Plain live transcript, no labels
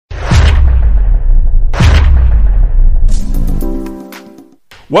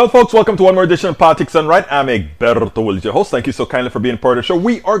Well, folks, welcome to one more edition of Politics Done Right. I'm Egberto Willies, your host. Thank you so kindly for being part of the show.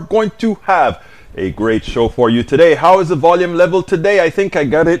 We are going to have a great show for you today. How is the volume level today? I think I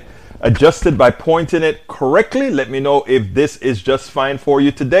got it adjusted by pointing it correctly. Let me know if this is just fine for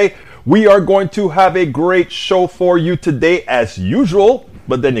you today. We are going to have a great show for you today as usual.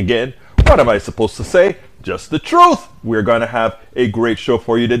 But then again, what am I supposed to say? Just the truth. We're going to have a great show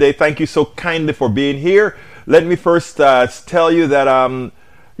for you today. Thank you so kindly for being here. Let me first tell you that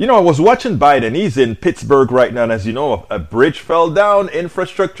I was watching Biden. He's in Pittsburgh right now, and as you know, a bridge fell down,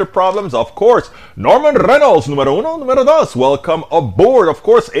 infrastructure problems, of course. Norman Reynolds, numero uno, numero dos, welcome aboard. Of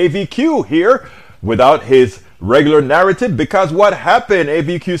course, AVQ here without his regular narrative, because what happened?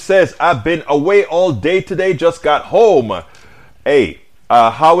 AVQ says, I've been away all day today, just got home. Hey,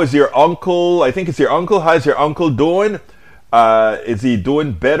 how is your uncle? I think it's your uncle. How's your uncle doing? Is he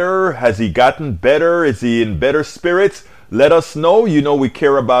doing better? Has he gotten better? Is he in better spirits? Let us know. You know we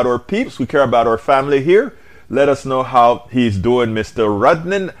care about our peeps. We care about our family here. Let us know how he's doing, Mr.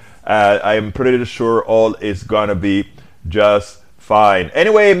 Rudnin. I am pretty sure all is going to be just fine.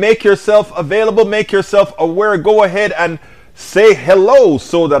 Anyway, make yourself available. Make yourself aware. Go ahead and say hello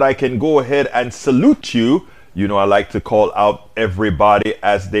so that I can go ahead and salute you. You know I like to call out everybody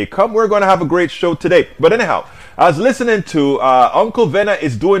as they come. We're going to have a great show today. But anyhow, I was listening to Uncle Vena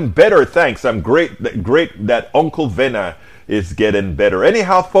is doing better. Thanks. I'm great that Uncle Vena is getting better.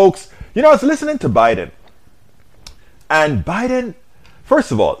 Anyhow, folks, I was listening to Biden. And Biden,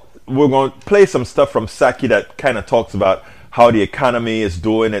 first of all, we're going to play some stuff from Psaki that kind of talks about how the economy is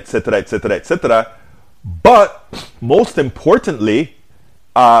doing, etc., etc., etc. But most importantly,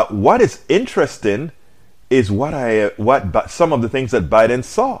 what is interesting is what some of the things that Biden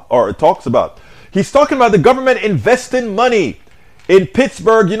saw or talks about. He's talking about the government investing money in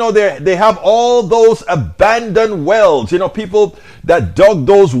Pittsburgh. They have all those abandoned wells. People that dug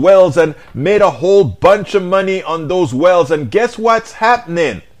those wells and made a whole bunch of money on those wells. And guess what's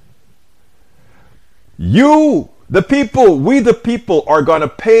happening? We the people, are going to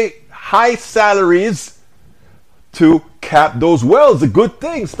pay high salaries to cap those wells. A good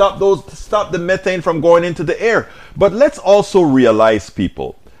thing. Stop the methane from going into the air. But let's also realize,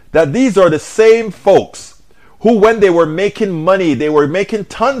 people, that these are the same folks who, when they were making money, they were making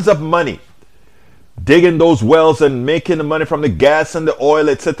tons of money, digging those wells and making the money from the gas and the oil,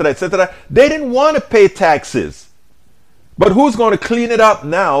 etc., etc. They didn't want to pay taxes. But who's going to clean it up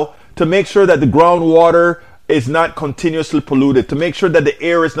now to make sure that the groundwater is not continuously polluted, to make sure that the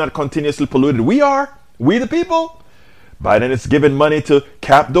air is not continuously polluted? We are. We the people. Biden is giving money to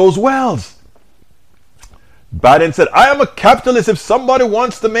cap those wells. Biden said, I am a capitalist. If somebody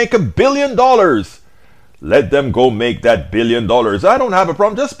wants to make $1 billion, let them go make that $1 billion. I don't have a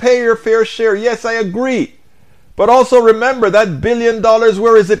problem. Just pay your fair share. Yes, I agree. But also remember that $1 billion,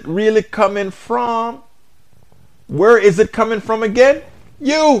 where is it really coming from? Where is it coming from again?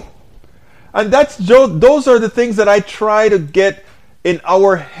 You. And those are the things that I try to get in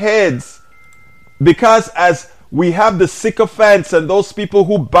our heads. Because as we have the sycophants and those people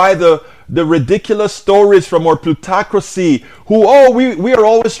who buy the ridiculous stories from our plutocracy, we are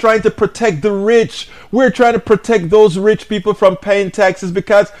always trying to protect the rich. We're trying to protect those rich people from paying taxes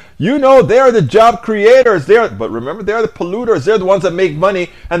because, they are the job creators. But remember, they're the polluters. They're the ones that make money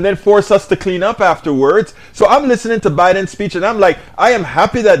and then force us to clean up afterwards. So I'm listening to Biden's speech and I'm like, I am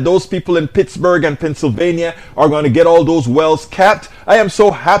happy that those people in Pittsburgh and Pennsylvania are going to get all those wells capped. I am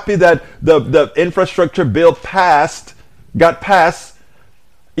so happy that the infrastructure bill got passed.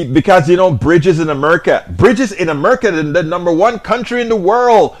 Because, bridges in America, the number one country in the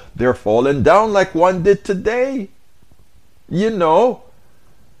world, they're falling down like one did today.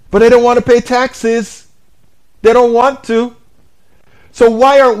 But they don't want to pay taxes. They don't want to. So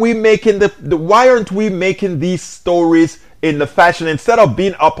why aren't we making these stories in the fashion, instead of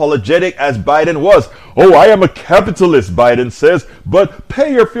being apologetic as Biden was? Oh, I am a capitalist, Biden says, but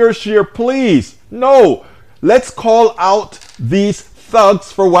pay your fair share, please. No, let's call out these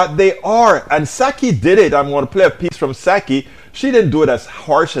thugs for what they are. And Psaki did it. I'm going to play a piece from Psaki. She didn't do it as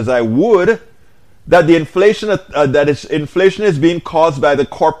harsh as I would. That the inflation inflation is being caused by the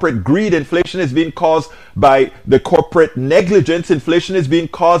corporate greed. Inflation is being caused by the corporate negligence. Inflation is being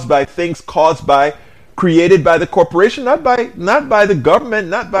caused by things created by the corporation, not by the government,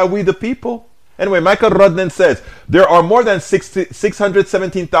 not by we the people. Anyway, Michael Rudnin says, there are more than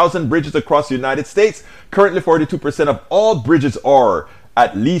 617,000 bridges across the United States. Currently, 42% of all bridges are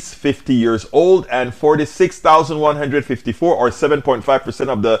at least 50 years old, and 46,154, or 7.5%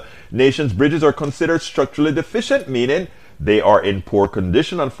 of the nation's bridges, are considered structurally deficient, meaning they are in poor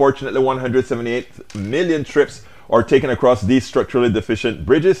condition. Unfortunately, 178 million trips are taken across these structurally deficient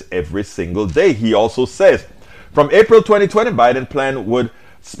bridges every single day. He also says, from April 2020, Biden plan would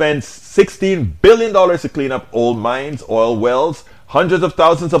spend $16 billion to clean up old mines, oil wells, hundreds of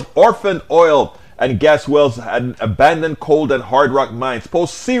thousands of orphaned oil and gas wells and abandoned coal and hard rock mines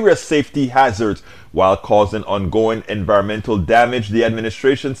pose serious safety hazards while causing ongoing environmental damage. The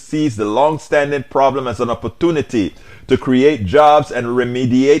administration sees the long-standing problem as an opportunity to create jobs and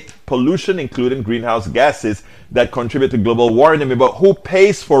remediate pollution, including greenhouse gases that contribute to global warming. But who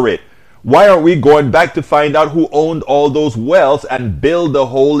pays for it? Why are we going back to find out who owned all those wells and build the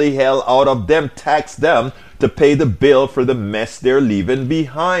holy hell out of them, tax them to pay the bill for the mess they're leaving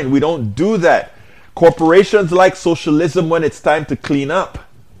behind? We don't do that. Corporations like socialism when it's time to clean up.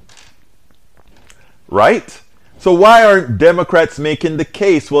 Right? So why aren't Democrats making the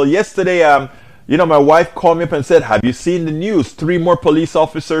case? Well, yesterday, my wife called me up and said, have you seen the news? 3 more police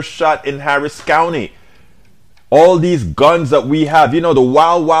officers shot in Harris County. All these guns that we have, the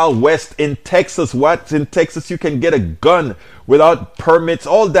wild, wild west in Texas. What's in Texas? You can get a gun without permits,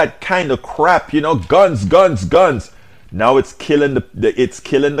 all that kind of crap, guns, guns, guns. Now it's killing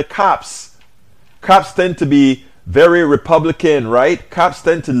the cops. Cops tend to be very Republican, right? Cops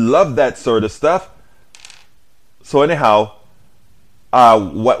tend to love that sort of stuff. So anyhow,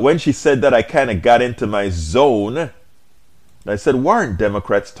 when she said that, I kind of got into my zone. I said, why aren't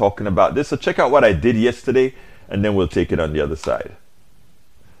Democrats talking about this? So check out what I did yesterday, and then we'll take it on the other side.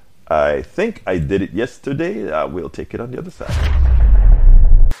 I think I did it yesterday. We'll take it on the other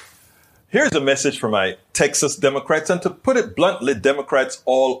side. Here's a message for my Texas Democrats, and to put it bluntly, Democrats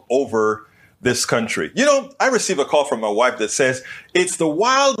all over this country. I received a call from my wife that says, it's the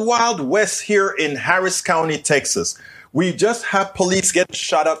wild, wild west here in Harris County, Texas. We just have police getting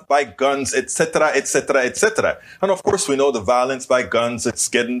shot up by guns, etc., etc., etc. And of course, we know the violence by guns, it's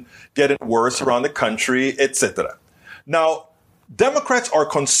getting worse around the country, etc. Now, Democrats are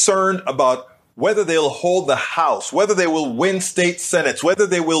concerned about whether they'll hold the House, whether they will win state senates, whether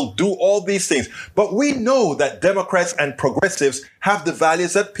they will do all these things. But we know that Democrats and progressives have the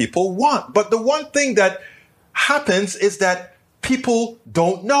values that people want. But the one thing that happens is that people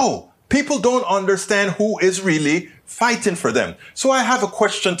don't know. People don't understand who is really fighting for them. So I have a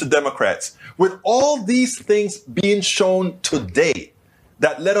question to Democrats. With all these things being shown today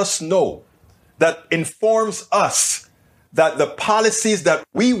that let us know, that informs us that the policies that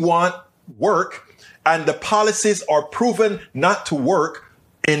we want work, and the policies are proven not to work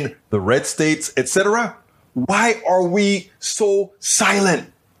in the red states, etc. Why are we so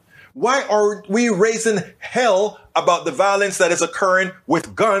silent? Why are we raising hell about the violence that is occurring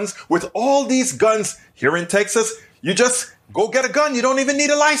with guns? With all these guns here in Texas, you just go get a gun. You don't even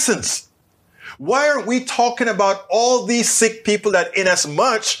need a license. Why aren't we talking about all these sick people that in as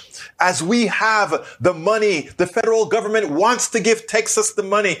much as we have the money, the federal government wants to give Texas the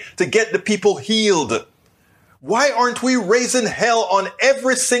money to get the people healed? Why aren't we raising hell on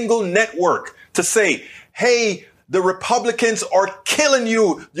every single network to say, hey, the Republicans are killing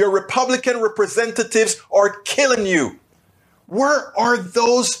you. Your Republican representatives are killing you. Where are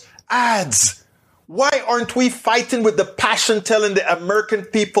those ads? Why aren't we fighting with the passion, telling the American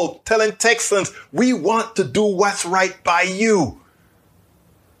people, telling Texans, we want to do what's right by you?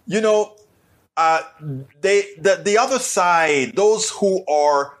 The other side, those who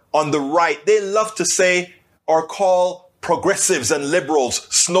are on the right, they love to say or call progressives and liberals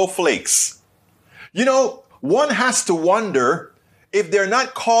snowflakes. One has to wonder if they're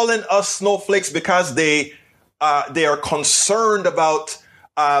not calling us snowflakes because they are concerned about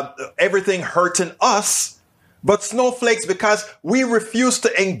everything hurting us, but snowflakes because we refuse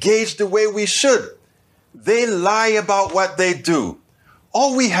to engage the way we should. They lie about what they do.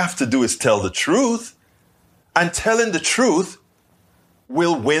 All we have to do is tell the truth, and telling the truth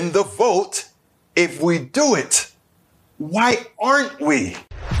will win the vote if we do it. Why aren't we?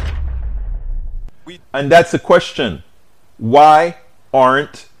 And that's the question. Why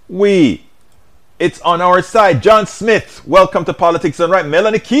aren't we? It's on our side. John Smith, welcome to Politics Done Right.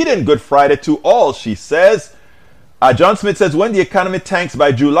 Melanie Keaton, good Friday to all, she says. John Smith says, when the economy tanks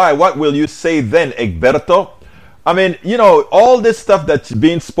by July, what will you say then, Egberto? I mean, all this stuff that's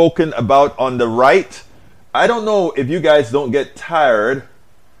being spoken about on the right, I don't know if you guys don't get tired.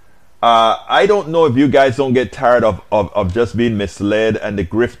 I don't know if you guys don't get tired of just being misled and the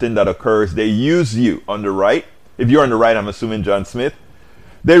grifting that occurs. They use you on the right. If you're on the right, I'm assuming John Smith.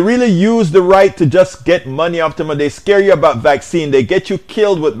 They really use the right to just get money off them. They scare you about vaccine. They get you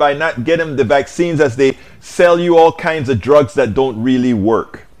killed by not getting the vaccines as they sell you all kinds of drugs that don't really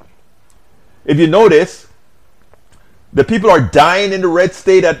work. If you notice, The people are dying in the red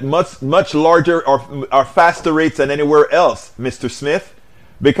state at much larger or faster rates than anywhere else, Mr. Smith,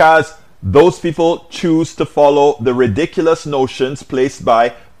 because those people choose to follow the ridiculous notions placed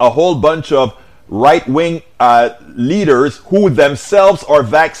by a whole bunch of right-wing leaders who themselves are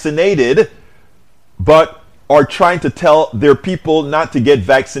vaccinated but are trying to tell their people not to get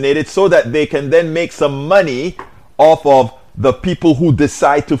vaccinated so that they can then make some money off of the people who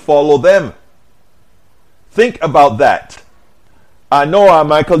decide to follow them. Think about that. No,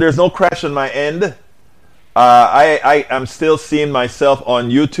 Michael, there's no crash on my end. I am still seeing myself on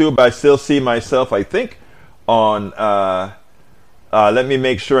YouTube. I still see myself, I think, on... let me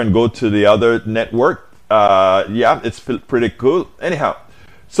make sure and go to the other network. Yeah, it's pretty cool. Anyhow,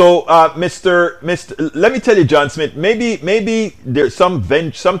 so Mr. Let me tell you, John Smith, maybe there's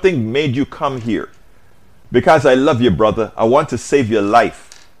something made you come here. Because I love you, brother. I want to save your life.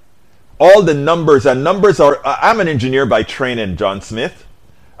 All the numbers, and numbers are... I'm an engineer by training, John Smith.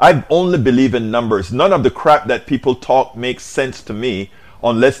 I only believe in numbers. None of the crap that people talk makes sense to me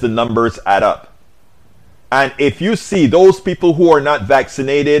unless the numbers add up. And if you see those people who are not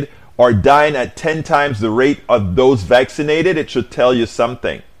vaccinated are dying at 10 times the rate of those vaccinated, it should tell you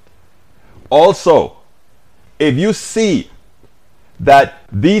something. Also, if you see that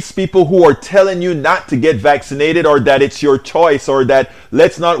these people who are telling you not to get vaccinated, or that it's your choice, or that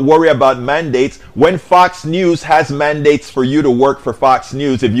let's not worry about mandates, when Fox News has mandates for you to work for Fox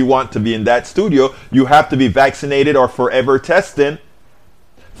News, if you want to be in that studio, you have to be vaccinated or forever testing.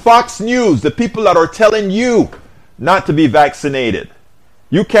 Fox News, the people that are telling you not to be vaccinated,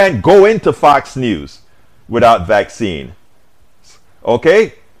 you can't go into Fox News without vaccine.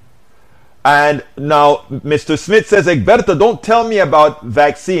 Okay? And now Mr. Smith says, Egberto, don't tell me about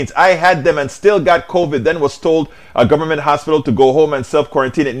vaccines. I had them and still got COVID, then was told a government hospital to go home and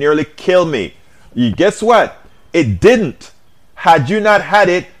self-quarantine. It nearly killed me. Guess what? It didn't. Had you not had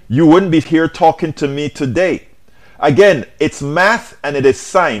it, you wouldn't be here talking to me today. Again, it's math and it is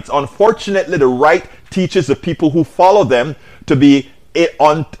science. Unfortunately, the right teaches the people who follow them to be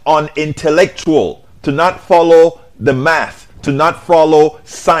unintellectual, to not follow the math, to not follow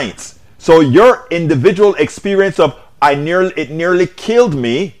science. So your individual experience of it nearly killed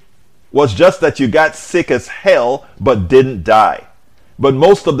me was just that you got sick as hell but didn't die. But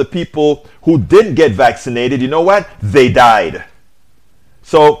most of the people who didn't get vaccinated, you know what? They died.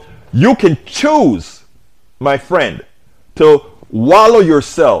 So you can choose, my friend, to wallow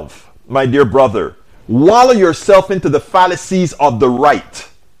yourself, my dear brother, wallow yourself into the fallacies of the right.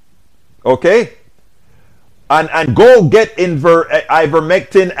 Okay? And go get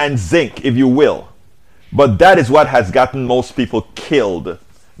ivermectin and zinc, if you will. But that is what has gotten most people killed,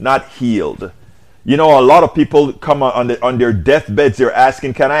 not healed. You know, a lot of people come on their deathbeds, they're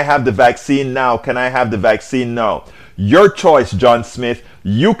asking, can I have the vaccine now? Can I have the vaccine now? Your choice, John Smith.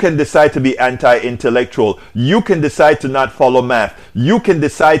 You can decide to be anti-intellectual. You can decide to not follow math. You can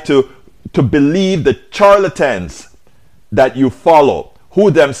decide to believe the charlatans that you follow, who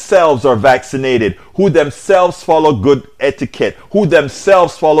themselves are vaccinated, who themselves follow good etiquette, who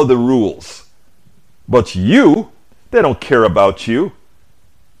themselves follow the rules. But you, they don't care about you.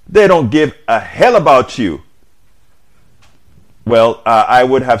 They don't give a hell about you. Well, I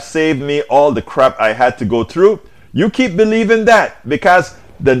would have saved me all the crap I had to go through. You keep believing that because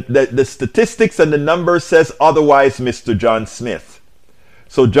the statistics and the numbers says otherwise, Mr. John Smith.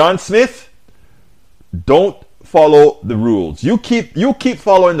 So John Smith, don't follow the rules. You keep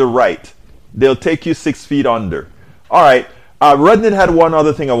following the right. They'll take you 6 feet under. All right. Rudnin had one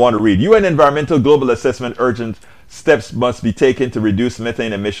other thing I want to read. UN Environmental Global Assessment urgent steps must be taken to reduce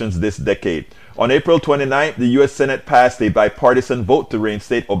methane emissions this decade. On April 29th, the U.S. Senate passed a bipartisan vote to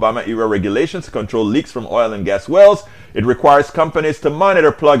reinstate Obama-era regulations to control leaks from oil and gas wells. It requires companies to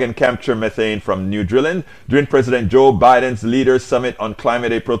monitor, plug, and capture methane from new drilling. During President Joe Biden's Leaders Summit on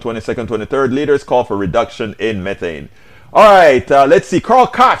Climate, April 22nd, 23rd, leaders call for reduction in methane. All right, let's see. Carl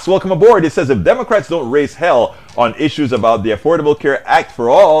Cox, welcome aboard. It says, if Democrats don't raise hell on issues about the Affordable Care Act for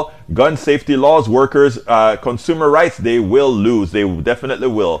all, gun safety laws, workers, consumer rights, they will lose. They definitely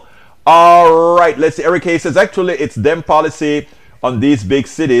will. All right, let's see. Eric Hayes says, actually, it's them policy on these big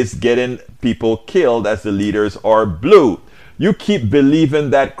cities getting people killed as the leaders are blue. You keep believing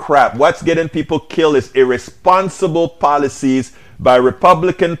that crap. What's getting people killed is irresponsible policies by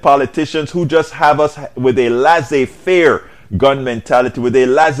Republican politicians who just have us with a laissez-faire gun mentality, with a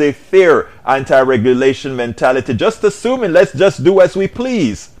laissez-faire anti-regulation mentality, just assuming let's just do as we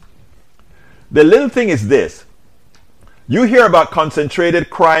please. The little thing is this. You hear about concentrated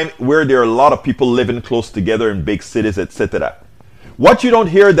crime where there are a lot of people living close together in big cities, etc. What you don't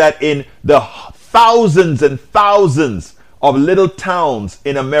hear that in the thousands and thousands of little towns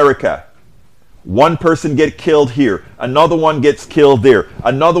in America. One person gets killed here, another one gets killed there,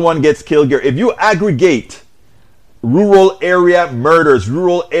 another one gets killed here. If you aggregate rural area murders,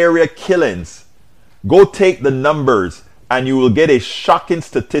 rural area killings, go take the numbers and you will get a shocking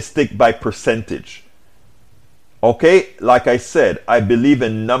statistic by percentage. Okay, like I said, I believe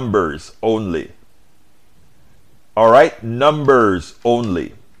in numbers only. All right, numbers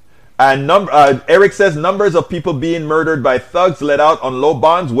only. And Eric says numbers of people being murdered by thugs let out on low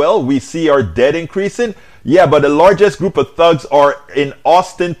bonds. Well, we see our dead increasing. Yeah, but the largest group of thugs are in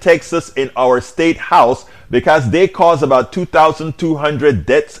Austin, Texas, in our state house, because they cause about 2,200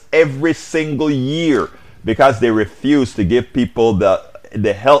 deaths every single year because they refuse to give people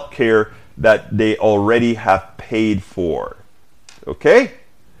the health care that they already have paid for. Okay?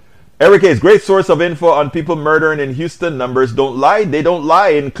 Eric is great source of info on people murdering in Houston. Numbers don't lie. They don't lie,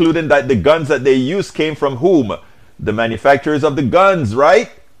 including that the guns that they use came from whom? The manufacturers of the guns, right?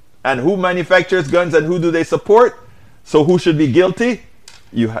 And who manufactures guns and who do they support? So who should be guilty?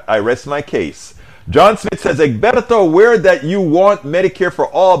 I rest my case. John Smith says, Egberto, aware that you want Medicare for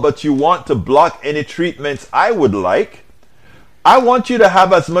all, but you want to block any treatments I would like. I want you to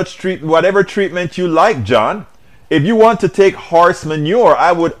have as much whatever treatment you like, John. If you want to take horse manure,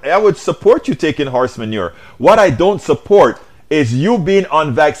 I would support you taking horse manure. What I don't support is you being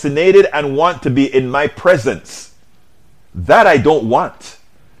unvaccinated and want to be in my presence. That I don't want.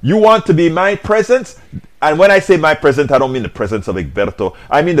 You want to be my presence? And when I say my presence, I don't mean the presence of Egberto.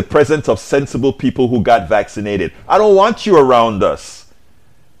 I mean the presence of sensible people who got vaccinated. I don't want you around us.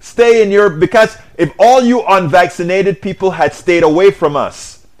 Stay in because if all you unvaccinated people had stayed away from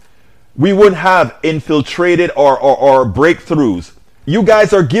us, we wouldn't have infiltrated or breakthroughs. You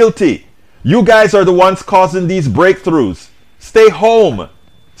guys are guilty. You guys are the ones causing these breakthroughs. Stay home.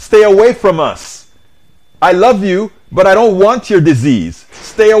 Stay away from us. I love you, but I don't want your disease.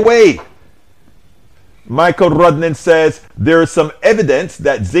 Stay away. Michael Rudnan says, there is some evidence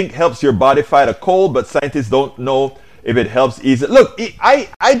that zinc helps your body fight a cold, but scientists don't know if it helps ease it. Look,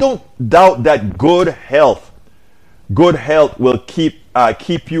 I don't doubt that good health will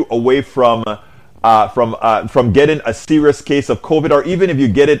keep you away from getting a serious case of COVID, or even if you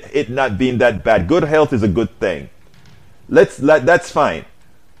get it not being that bad. Good health is a good thing. That's fine.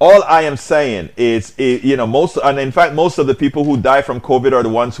 All I am saying is, most of the people who die from COVID are the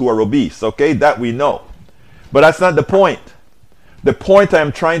ones who are obese. Okay, that we know, but that's not the point. The point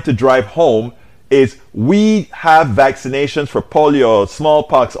I'm trying to drive home is we have vaccinations for polio,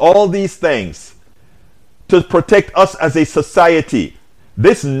 smallpox, all these things to protect us as a society.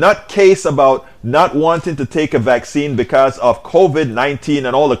 This nutcase about not wanting to take a vaccine because of COVID-19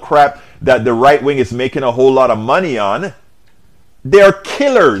 and all the crap that the right wing is making a whole lot of money on, they're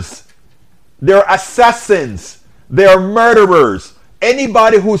killers. They're assassins. They're murderers.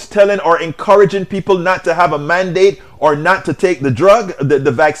 Anybody who's telling or encouraging people not to have a mandate or not to take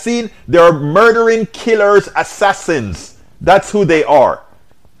the vaccine, they're murdering killers, assassins. That's who they are.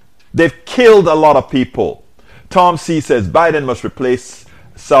 They've killed a lot of people. Tom C. says Biden must replace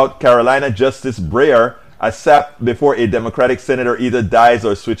South Carolina Justice Breyer ASAP before a Democratic senator either dies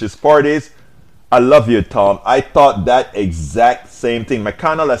or switches parties. I love you, Tom. I thought that exact same thing.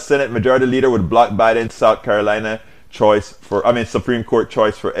 McConnell, as Senate Majority Leader, would block Biden's South Carolina Supreme Court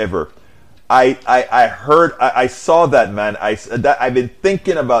choice forever. I saw that, man. I've been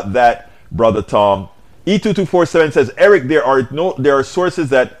thinking about that, brother Tom. E2247 says, Eric, there are sources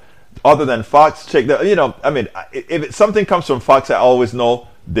that other than Fox check that, if something comes from Fox, I always know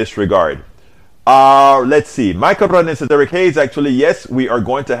disregard. Let's see. Michael Rodney says, Eric Hayes, actually, yes, we are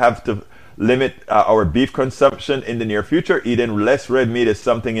going to have to limit our beef consumption in the near future. Eating less red meat is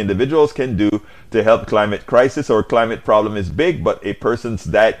something individuals can do to help climate crisis or climate problem is big, but a person's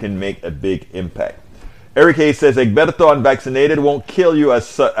diet can make a big impact. Eric Hayes says, Egberto, unvaccinated won't kill you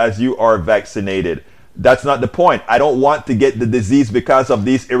as you are vaccinated. That's not the point. I don't want to get the disease because of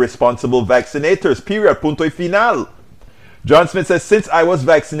these irresponsible vaccinators. Period. Punto y final. John Smith says, since I was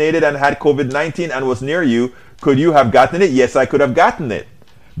vaccinated and had COVID-19 and was near you, could you have gotten it? Yes, I could have gotten it.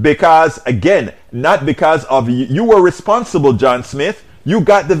 Because, again, not because of you. You were responsible, John Smith. You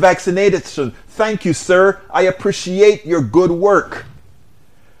got the vaccination. Thank you, sir. I appreciate your good work.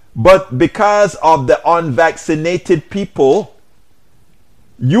 But because of the unvaccinated people,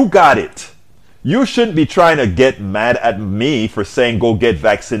 you got it. You shouldn't be trying to get mad at me for saying go get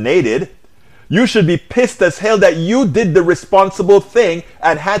vaccinated. You should be pissed as hell that you did the responsible thing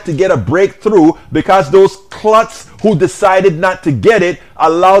and had to get a breakthrough because those kluts who decided not to get it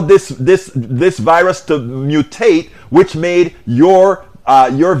allowed this virus to mutate, which made your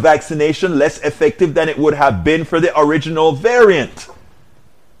your vaccination less effective than it would have been for the original variant.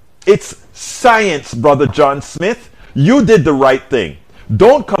 It's science, Brother John Smith. You did the right thing.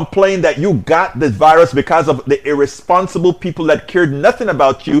 Don't complain that you got the virus because of the irresponsible people that cared nothing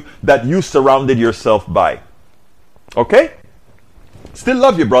about you that you surrounded yourself by. Okay? Still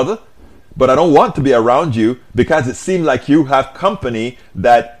love you, brother, but I don't want to be around you because it seemed like you have company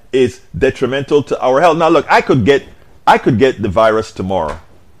that is detrimental to our health. Now look, I could get the virus tomorrow.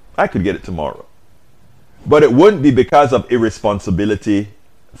 I could get it tomorrow. But it wouldn't be because of irresponsibility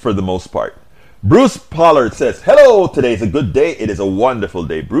for the most part. Bruce Pollard says, hello, today is a good day. It is a wonderful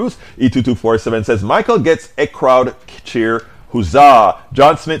day, Bruce. E2247 says, Michael gets a crowd cheer. Huzzah.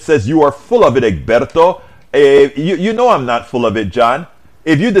 John Smith says, you are full of it, Egberto. You know I'm not full of it, John.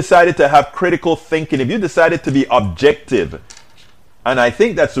 If you decided to have critical thinking, if you decided to be objective, and I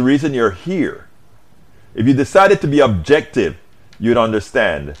think that's the reason you're here. If you decided to be objective, you'd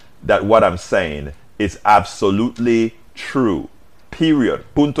understand that what I'm saying is absolutely true. Period.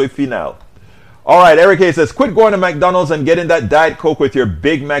 Punto y final. All right, Eric A says, quit going to McDonald's and getting that Diet Coke with your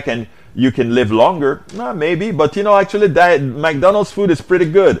Big Mac and you can live longer. Nah, maybe, but you know, actually, McDonald's food is pretty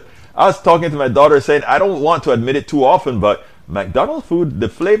good. I was talking to my daughter saying, I don't want to admit it too often, but McDonald's food, the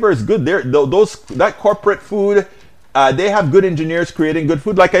flavor is good. That corporate food, they have good engineers creating good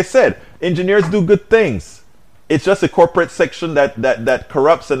food. Like I said, engineers do good things. It's just a corporate section that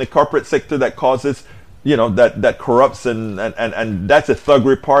corrupts, and the corporate sector that causes, you know, that corrupts, and that's a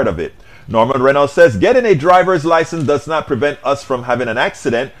thuggery part of it. Norman Reynolds says, getting a driver's license does not prevent us from having an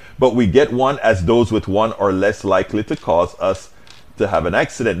accident, but we get one as those with one are less likely to cause us to have an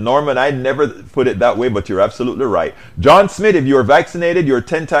accident. Norman, I never put it that way, but you're absolutely right. John Smith, if you're vaccinated, you're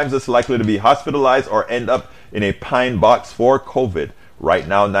 10 times less likely to be hospitalized or end up in a pine box for COVID. Right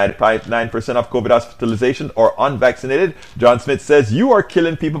now, 99% of COVID hospitalizations are unvaccinated. John Smith says, you are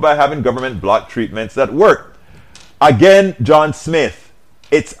killing people by having government block treatments that work. Again, John Smith,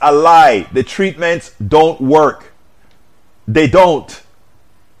 it's a lie. The treatments don't work. They don't.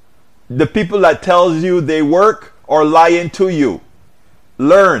 The people that tells you they work are lying to you.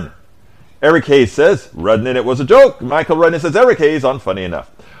 Learn. Eric Hayes says, Rudnin, it was a joke. Michael Rudnin says, Eric Hayes, unfunny enough.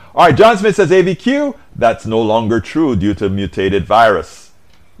 All right, John Smith says, AVQ, that's no longer true due to mutated virus.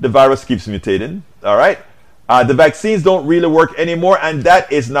 The virus keeps mutating. All right. The vaccines don't really work anymore, and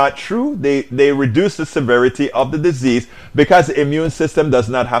that is not true. They reduce the severity of the disease because the immune system does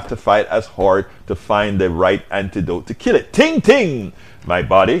not have to fight as hard to find the right antidote to kill it. Ting, ting! My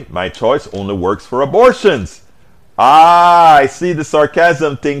body, my choice only works for abortions. Ah, I see the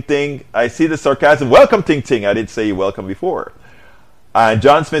sarcasm, Ting Ting. I see the sarcasm. Welcome, Ting Ting. I didn't say you welcome before. And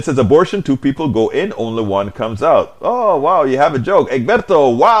John Smith says, abortion, 2 people go in, only 1 comes out. Oh, wow, you have a joke.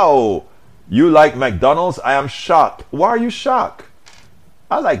 Egberto, wow. You like McDonald's? I am shocked. Why are you shocked?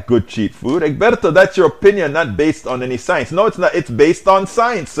 I like good cheap food. Egberto, that's your opinion, not based on any science. No, it's not. It's based on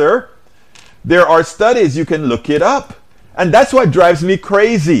science, sir. There are studies. You can look it up. And that's what drives me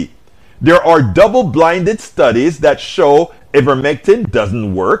crazy. There are double-blinded studies that show ivermectin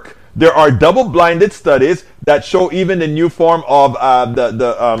doesn't work. There are double-blinded studies that show even the new form of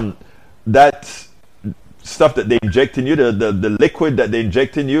that stuff that they inject in you, the liquid that they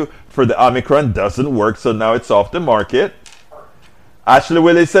inject in you for the Omicron doesn't work, so now it's off the market. Ashley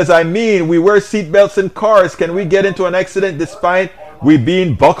Willis says, I mean, we wear seatbelts in cars. Can we get into an accident despite we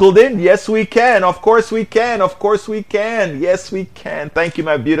being buckled in? Yes, we can. Of course we can. Of course we can. Yes, we can. Thank you,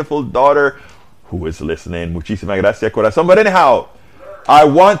 my beautiful daughter who is listening. Muchísimas gracias, corazón. But anyhow, I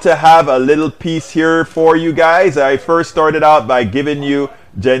want to have a little piece here for you guys. I first started out by giving you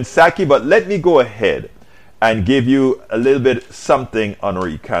Jen Psaki, but let me go ahead and give you a little bit something on our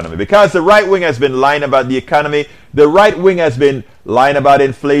economy. Because the right wing has been lying about the economy. The right wing has been lying about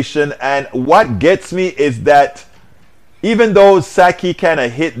inflation. And what gets me is that even though Psaki kind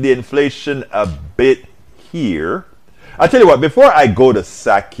of hit the inflation a bit here, I'll tell you what, before I go to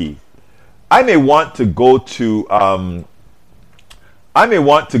Psaki, I may want to go to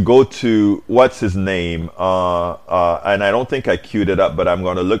what's his name, and I don't think I queued it up, but I'm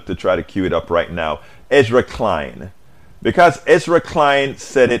going to look to try to queue it up right now. Ezra Klein, because Ezra Klein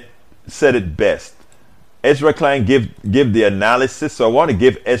said it best. Ezra Klein give the analysis, so I want to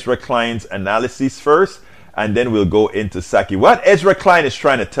give Ezra Klein's analysis first, and then we'll go into Psaki. What Ezra Klein is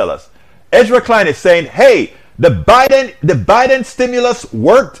trying to tell us? Ezra Klein is saying, hey, the Biden stimulus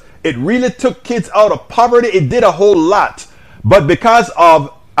worked. It really took kids out of poverty. It did a whole lot. But because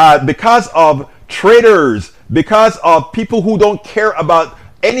of traitors, because of people who don't care about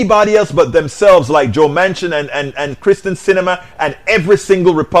anybody else but themselves, like Joe Manchin and Kristen Sinema and every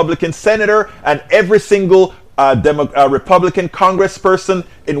single Republican senator and every single Republican congressperson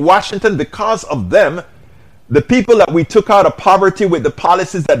in Washington. Because of them, the people that we took out of poverty with the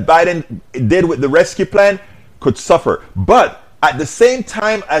policies that Biden did with the rescue plan could suffer. But at the same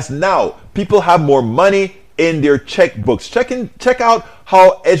time as now, people have more money in their checkbooks. Check out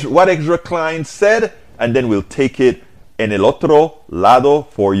what Ezra Klein said, and then we'll take it en el otro lado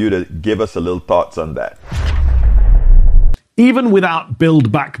for you to give us a little thoughts on that. Even without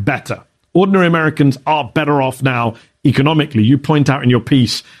Build Back Better, ordinary Americans are better off now economically. You point out in your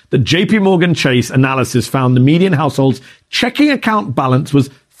piece that JP Morgan Chase analysis found the median household's checking account balance was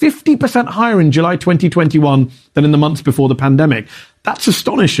 50% higher in July 2021 than in the months before the pandemic. That's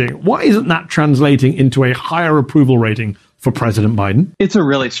astonishing. Why isn't that translating into a higher approval rating for President Biden? It's a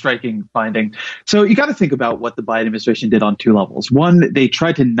really striking finding. So you got to think about what the Biden administration did on two levels. One, they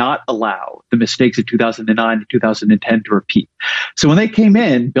tried to not allow the mistakes of 2009 and 2010 to repeat. So when they came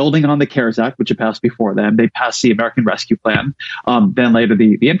in, building on the CARES Act, which had passed before them, they passed the American Rescue Plan, then later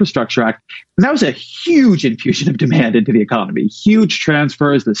the Infrastructure Act. And that was a huge infusion of demand into the economy, huge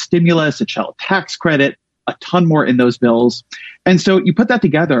transfers, the stimulus, the child tax credit, a ton more in those bills. And so you put that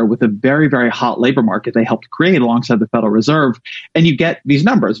together with a very, very hot labor market they helped create alongside the Federal Reserve, and you get these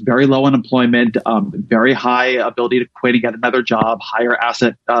numbers: very low unemployment, very high ability to quit and get another job, higher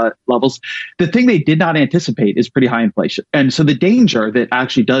asset levels. The thing they did not anticipate is pretty high inflation. And so the danger that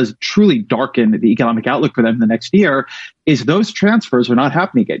actually does truly darken the economic outlook for them in the next year is those transfers are not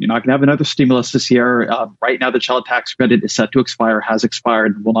happening again. You're not going to have another stimulus this year. Right now, the child tax credit is set to expire, has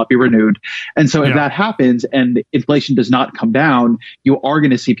expired, will not be renewed. And so if that happens and inflation does not come down, you are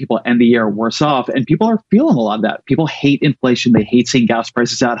going to see people end the year worse off. And people are feeling a lot of that. People hate inflation. They hate seeing gas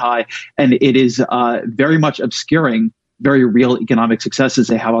prices that high. And it is very much obscuring very real economic successes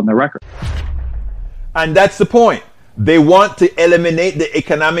they have on their record. And that's the point. They want to eliminate the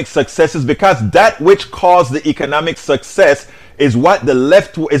economic successes because that which caused the economic success is what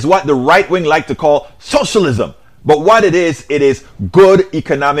the right wing like to call socialism. But what it is good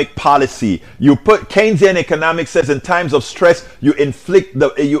economic policy. You put Keynesian economics says in times of stress, you insert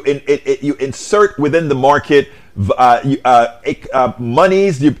within the market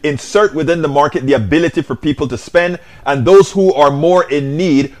monies, you insert within the market the ability for people to spend, and those who are more in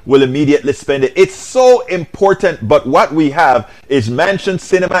need will immediately spend it. It's so important, but what we have is Manchin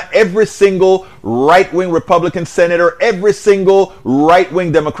Cinema. Every single right-wing Republican senator, every single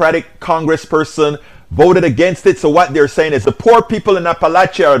right-wing Democratic congressperson voted against it. So what they're saying is the poor people in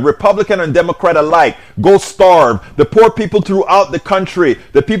Appalachia, Republican and Democrat alike, go starve. The poor people throughout the country,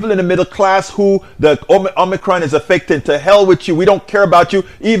 the people in the middle class who the Omicron is affecting, to hell with you. We don't care about you,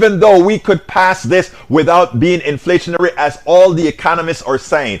 even though we could pass this without being inflationary, as all the economists are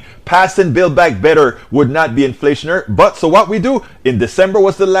saying. Passing Build Back Better would not be inflationary. But so what we do, in December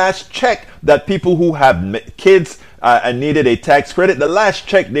was the last check that people who have kids and needed a tax credit, the last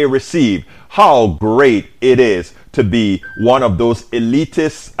check they received. How great it is to be one of those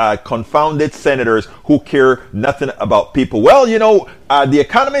elitist, confounded senators who care nothing about people. Well, the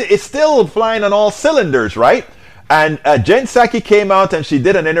economy is still flying on all cylinders, right? And Jen Psaki came out and she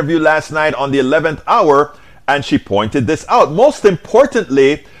did an interview last night on the 11th hour, and she pointed this out. Most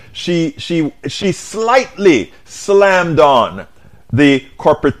importantly, she slightly slammed on the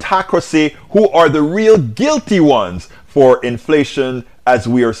corporatocracy, who are the real guilty ones for inflation as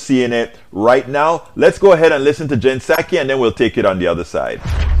we are seeing it right now. Let's go ahead and listen to Jen Psaki, and then we'll take it on the other side.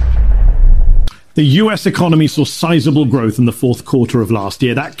 The US economy saw sizable growth in the fourth quarter of last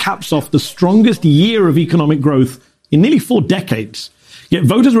year. That caps off the strongest year of economic growth in nearly 4 decades. Yet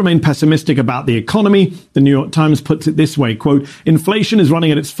voters remain pessimistic about the economy. The New York Times puts it this way, quote, inflation is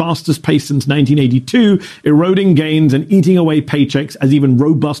running at its fastest pace since 1982, eroding gains and eating away paychecks as even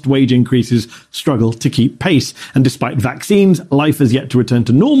robust wage increases struggle to keep pace. And despite vaccines, life has yet to return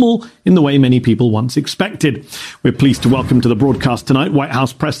to normal in the way many people once expected. We're pleased to welcome to the broadcast tonight White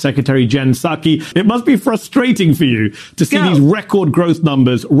House Press Secretary Jen Psaki. It must be frustrating for you to see these record growth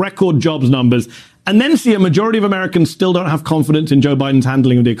numbers, record jobs numbers, and then see a majority of Americans still don't have confidence in Joe Biden's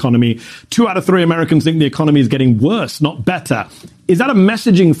handling of the economy. 2 out of 3 Americans think the economy is getting worse, not better. Is that a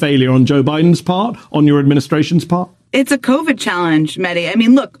messaging failure on Joe Biden's part, on your administration's part? It's a COVID challenge, Mehdi. I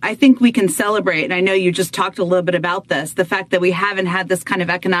mean, look, I think we can celebrate, and I know you just talked a little bit about this, the fact that we haven't had this kind of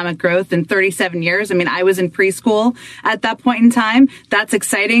economic growth in 37 years. I mean, I was in preschool at that point in time. That's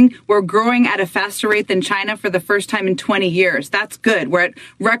exciting. We're growing at a faster rate than China for the first time in 20 years. That's good. We're at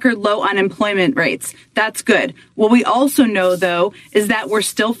record low unemployment rates. That's good. What we also know, though, is that we're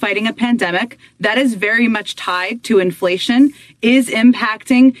still fighting a pandemic that is very much tied to inflation, is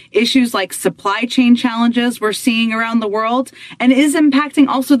impacting issues like supply chain challenges we're seeing around the world and is impacting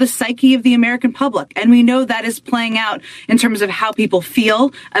also the psyche of the American public. And we know that is playing out in terms of how people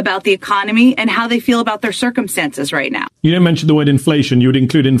feel about the economy and how they feel about their circumstances right now. You didn't mention the word inflation. You would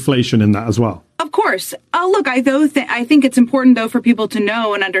include inflation in that as well. Of course. Look, I think it's important, though, for people to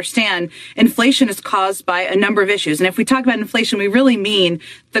know and understand inflation is caused by a number of issues. And if we talk about inflation, we really mean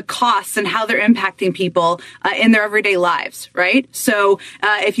the costs and how they're impacting people in their everyday lives, right? So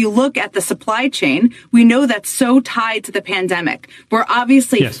if you look at the supply chain, we know that's so tied to the pandemic. We're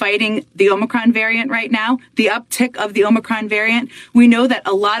obviously fighting the Omicron variant right now, the uptick of the Omicron variant. We know that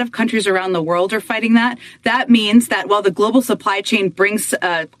a lot of countries around the world are fighting that. That means that while the global supply chain brings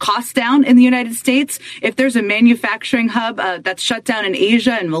costs down in the United States, if there's a manufacturing hub that's shut down in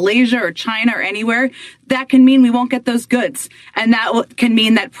Asia and Malaysia or China or anywhere, that can mean we won't get those goods. And that can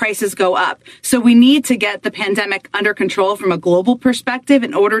mean that prices go up. So we need to get the pandemic under control from a global perspective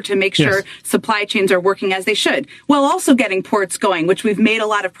in order to make sure supply chains are working as they should, while also getting ports going, which we've made a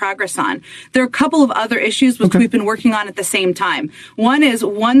lot of progress on. There are a couple of other issues which we've been working on at the same time. One is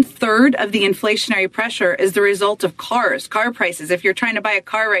 1/3 of the inflationary pressure is the result of car prices. If you're trying to buy a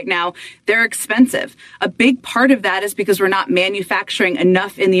car right now, they're expensive. A big part of that is because we're not manufacturing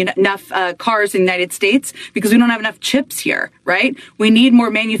enough cars in the United States because we don't have enough chips here, right? We need more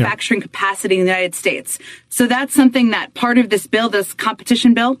manufacturing capacity in the United States. So that's something that part of this bill, this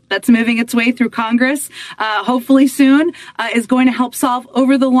competition bill that's moving its way through Congress, hopefully soon, is going to help solve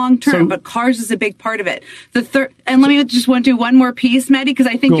over the long term. But cars is a big part of it. And let me just want to do one more piece, Mehdi, because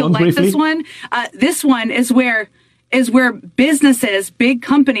I think you'll like briefly. This one. This one is where businesses, big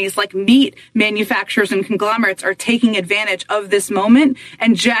companies like meat manufacturers and conglomerates are taking advantage of this moment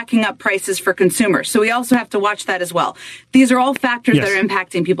and jacking up prices for consumers. So we also have to watch that as well. These are all factors that are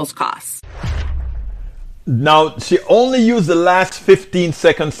impacting people's costs. Now, she only used the last 15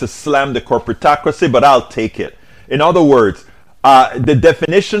 seconds to slam the corporatocracy, but I'll take it. In other words, the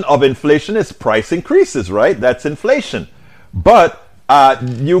definition of inflation is price increases, right? That's inflation. But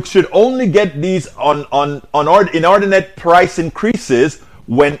you should only get these on inordinate price increases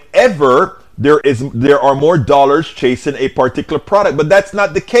whenever there are more dollars chasing a particular product. But that's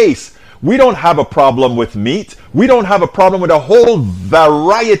not the case. We don't have a problem with meat. We don't have a problem with a whole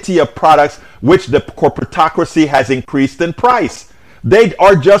variety of products which the corporatocracy has increased in price. They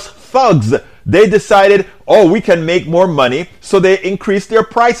are just thugs. They decided, we can make more money, so they increased their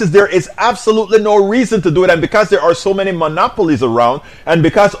prices. There is absolutely no reason to do it. And because there are so many monopolies around, and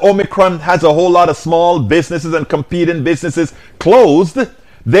because Omicron has a whole lot of small businesses and competing businesses closed,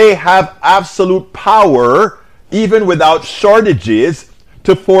 they have absolute power, even without shortages,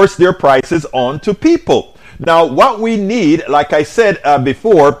 to force their prices on to people. Now, what we need, like I said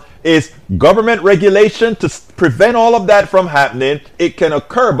before, is government regulation to prevent all of that from happening. It can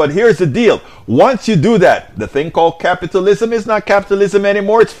occur, but here's the deal. Once you do that, the thing called capitalism is not capitalism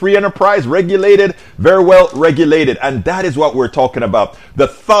anymore. It's free enterprise, regulated, very well regulated. And that is what we're talking about. The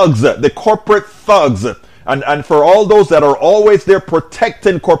thugs, the corporate thugs. And for all those that are always there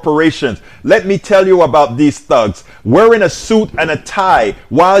protecting corporations, let me tell you about these thugs. Wearing a suit and a tie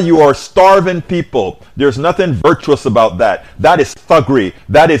while you are starving people. There's nothing virtuous about that. That is thuggery.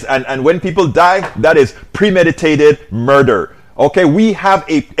 That is, and when people die, that is premeditated murder. Okay, we have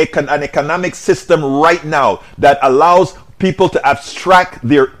an economic system right now that allows people to abstract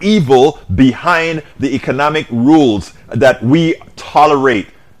their evil behind the economic rules that we tolerate.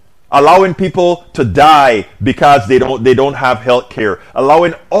 Allowing people to die because they don't have health care,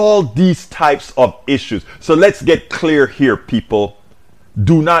 allowing all these types of issues. So let's get clear here, people.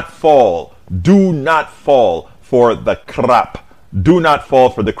 Do not fall for the crap. Do not fall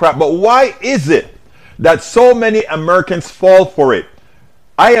for the crap. But why is it that so many Americans fall for it?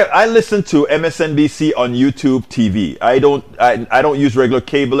 I listen to MSNBC on YouTube TV. I don't use regular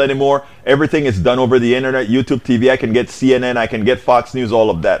cable anymore. Everything is done over the internet, YouTube TV. I can get CNN, I can get Fox News,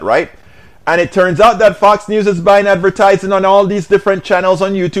 all of that, right? And it turns out that Fox News is buying advertising on all these different channels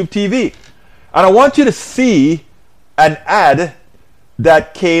on YouTube TV. And I want you to see an ad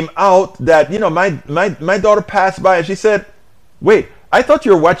that came out that, my daughter passed by and she said, "Wait, I thought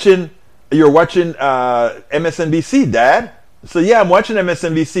you're watching MSNBC, Dad." So yeah, I'm watching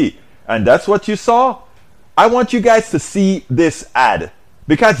MSNBC. And that's what you saw? I want you guys to see this ad.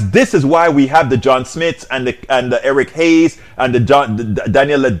 Because this is why we have the John Smiths and the Eric Hayes and the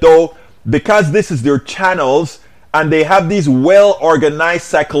Daniel Ledo. Because this is their channels and they have these well-organized,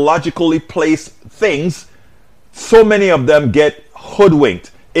 psychologically placed things. So many of them get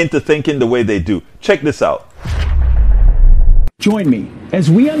hoodwinked into thinking the way they do. Check this out. Join me as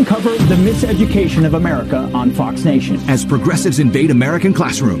we uncover the miseducation of America on Fox Nation. As progressives invade American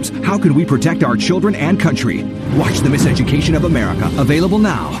classrooms, how can we protect our children and country? Watch The Miseducation of America, available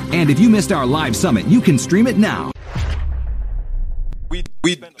now. And if you missed our live summit, you can stream it now. We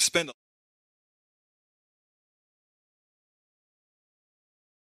spend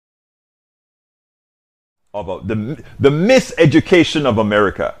about the miseducation of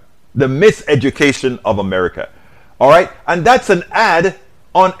America. The miseducation of America. All right? And that's an ad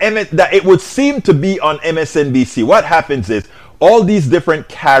on that it would seem to be on MSNBC. What happens is all these different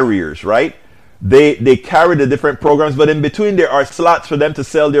carriers, right? They carry the different programs, but in between there are slots for them to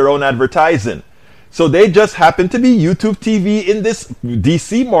sell their own advertising. So they just happen to be YouTube TV in this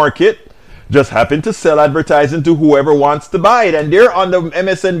DC market, just happen to sell advertising to whoever wants to buy it. And there on the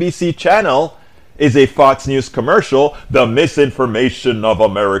MSNBC channel is a Fox News commercial, the misinformation of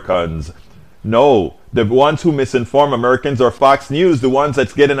Americans. No, the ones who misinform Americans are Fox News, the ones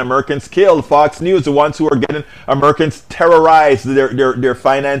that's getting Americans killed. Fox News, the ones who are getting Americans terrorized, their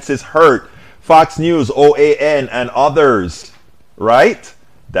finances hurt. Fox News, OAN, and others, right?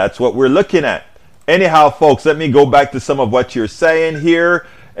 That's what we're looking at. Anyhow, folks, let me go back to some of what you're saying here.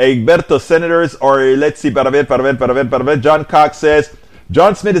 Egberto, senators, or let's see, para ver. John Cox says,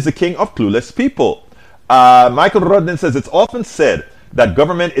 John Smith is the king of clueless people. Michael Rodden says, it's often said that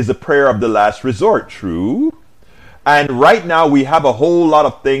government is a prayer of the last resort. True. And right now we have a whole lot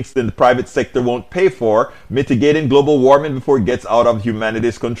of things that the private sector won't pay for. Mitigating global warming before it gets out of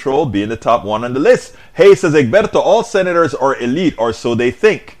humanity's control being the top one on the list. Hey, says Egberto, all senators are elite, or so they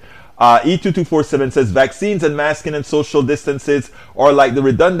think. E2247 says vaccines and masking and social distances are like the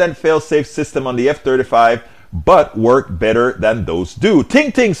redundant fail-safe system on the F-35, but work better than those do.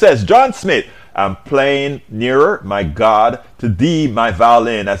 Ting Ting says, John Smith, I'm playing nearer, my God, to thee, my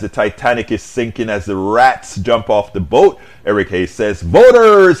violin, as the Titanic is sinking as the rats jump off the boat. Eric Hayes says,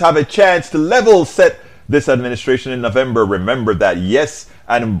 voters have a chance to level set this administration in November. Remember that, yes.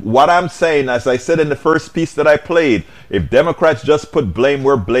 And what I'm saying, as I said in the first piece that I played, if Democrats just put blame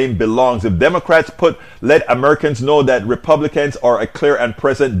where blame belongs, if Democrats let Americans know that Republicans are a clear and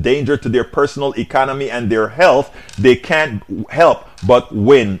present danger to their personal economy and their health, they can't help but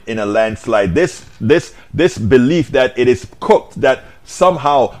win in a landslide. This belief that it is cooked, that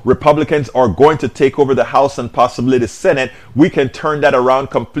somehow Republicans are going to take over the House and possibly the Senate, we can turn that around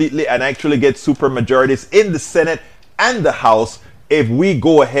completely and actually get super majorities in the Senate and the House if we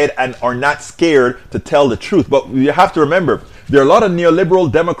go ahead and are not scared to tell the truth. But you have to remember, there are a lot of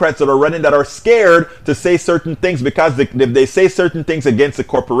neoliberal Democrats that are running that are scared to say certain things, because if they say certain things against the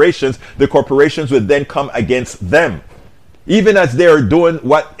corporations would then come against them, even as they are doing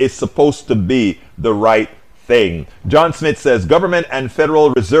what is supposed to be the right thing. John Smith says, government and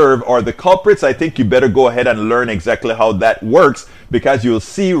Federal Reserve are the culprits. I think you better go ahead and learn exactly how that works, because you'll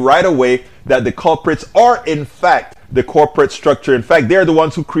see right away that the culprits are in fact the corporate structure. In fact, they're the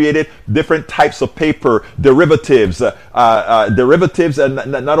ones who created different types of paper, derivatives, and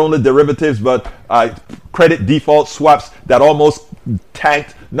not only derivatives, but credit default swaps that almost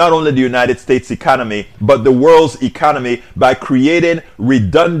tanked not only the United States economy, but the world's economy by creating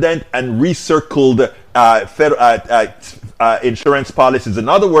redundant and recircled insurance policies. In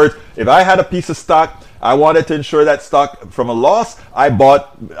other words, if I had a piece of stock, I wanted to insure that stock from a loss, I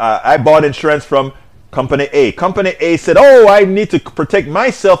bought insurance from Company A. Company A said, oh, I need to protect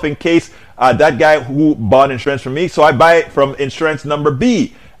myself in case that guy who bought insurance from me, so I buy it from insurance number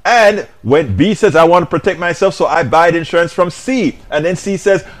B. And when B says, I want to protect myself, so I buy the insurance from C. And then C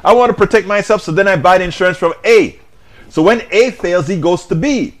says, I want to protect myself, so then I buy the insurance from A. So when A fails, he goes to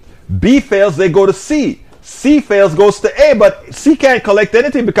B. B fails, they go to C. C fails, goes to A, but C can't collect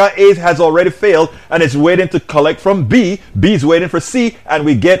anything because A has already failed and is waiting to collect from B. B is waiting for C, and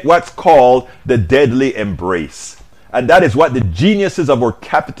we get what's called the deadly embrace. And that is what the geniuses of our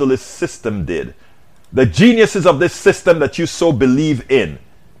capitalist system did. The geniuses of this system that you so believe in.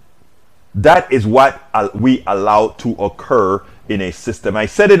 That is what we allow to occur in a system. I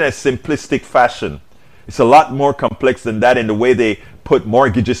said it in a simplistic fashion. It's a lot more complex than that in the way they put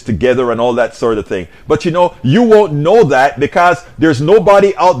mortgages together and all that sort of thing. But you know, you won't know that because there's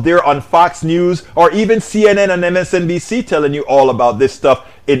nobody out there on Fox News or even CNN and MSNBC telling you all about this stuff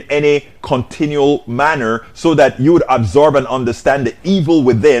in any continual manner so that you would absorb and understand the evil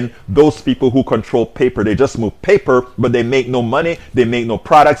within those people who control paper. They just move paper, but they make no money, they make no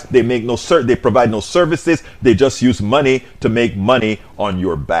products, they provide no services, they just use money to make money on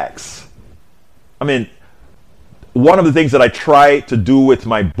your backs. I mean, one of the things that I try to do with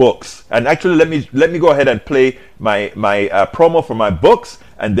my books, and actually let me go ahead and play promo for my books,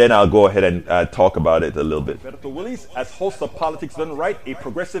 and then I'll go ahead and talk about it a little bit. Berto Willies, as host of Politics Done Right, a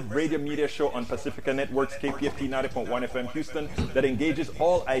progressive radio media show on Pacifica Network's KPFT 90.1 FM Houston that engages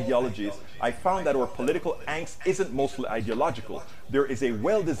all ideologies, I found that our political angst isn't mostly ideological. There is a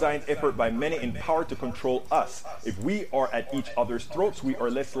well-designed effort by many in power to control us. If we are at each other's throats, we are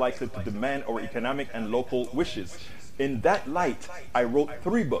less likely to demand our economic and local wishes. In that light, I wrote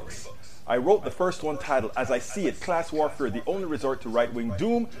 3 books. I wrote the first one titled, As I See It, Class Warfare, the Only Resort to Right-Wing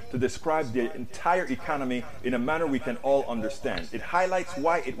Doom, to describe the entire economy in a manner we can all understand. It highlights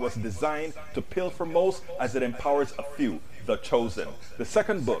why it was designed to pilfer most as it empowers a few, the chosen. The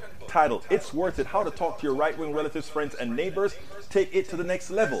second book, titled, It's Worth It, How to Talk to Your Right-Wing Relatives, Friends, and Neighbors, take it to the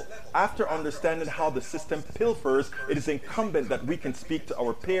next level. After understanding how the system pilfers, it is incumbent that we can speak to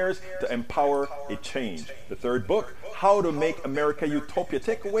our peers to empower a change. The third book, How to Make America Utopia,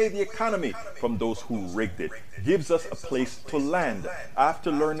 Take Away the Economy from Those Who Rigged It, gives us a place to land. After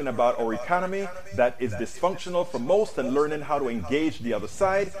learning about our economy that is dysfunctional for most and learning how to engage the other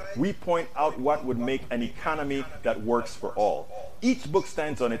side, we point out what would make an economy that works for all. Each book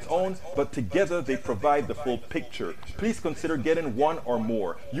stands on its own, but together they provide the full picture. Please consider getting one or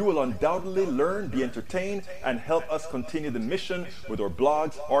more. You will undoubtedly learn, be entertained, and help us continue the mission with our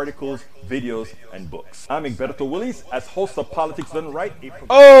blogs, articles, videos, and books. I'm Egberto Willies, as host of Politics Done Right.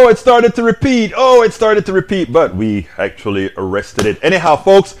 Oh, it started to repeat. But we actually arrested it. Anyhow,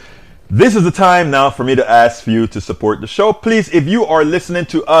 folks, this is the time now for me to ask you to support the show. Please, if you are listening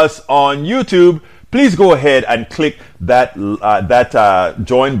to us on YouTube, please go ahead and click that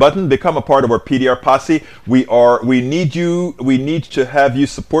join button. Become a part of our PDR posse. We need you. We need to have you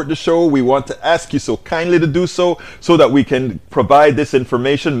support the show. We want to ask you so kindly to do so that we can provide this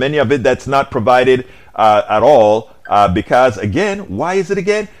information. Many of it that's not provided at all. Because again, why is it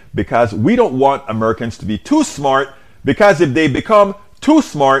again? Because we don't want Americans to be too smart. Because if they become too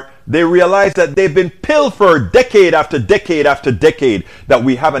smart, they realize that they've been pilfered decade after decade after decade, that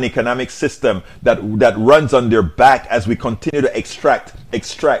we have an economic system that runs on their back as we continue to extract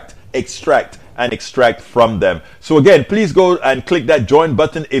from them. So again, please go and click that join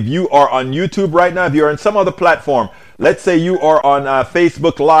button. If you are on YouTube right now, if you're on some other platform, let's say you are on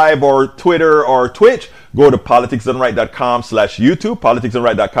Facebook Live or Twitter or Twitch, go to politicsdoneright.com/YouTube,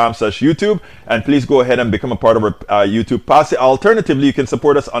 politicsdoneright.com/YouTube, and please go ahead and become a part of our YouTube posse. Alternatively, you can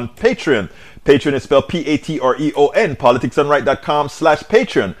support us on Patreon. Patreon is spelled Patreon,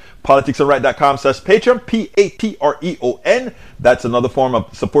 politicsdoneright.com/Patreon, politicsdoneright.com/Patreon, Patreon. That's another form of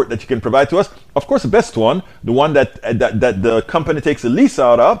support that you can provide to us. Of course, the best one, the one that the company takes the least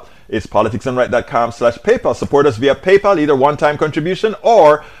out of, is politicsdoneright.com/PayPal. Support us via PayPal, either one-time contribution,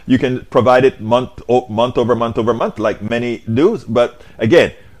 or you can provide it month over month, like many do. But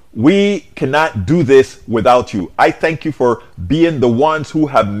again, we cannot do this without you. I thank you for being the ones who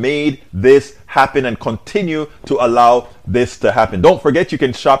have made this happen and continue to allow this to happen. Don't forget, you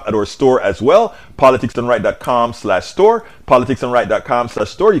can shop at our store as well, politicsdoneright.com/store,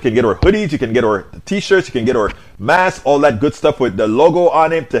 politicsdoneright.com/store. You can get our hoodies, you can get our t-shirts, you can get our masks, all that good stuff with the logo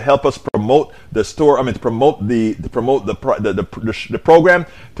on it to help us promote the store. I mean, to promote the program,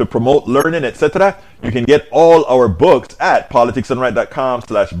 to promote learning, etc. You can get all our books at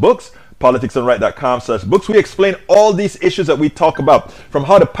politicsdoneright.com/books. politicsdoneright.com/books. We explain all these issues that we talk about, from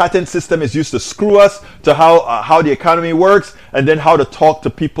how the patent system is used to screw us, to how the economy works, and then how to talk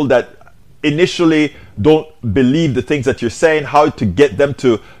to people that initially don't believe the things that you're saying, how to get them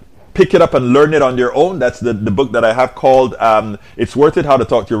to pick it up and learn it on their own. That's the book that I have called It's Worth It, How to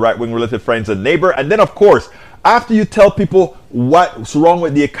Talk to Your Right-Wing Relative, Friends, and Neighbor. And then, of course, after you tell people what's wrong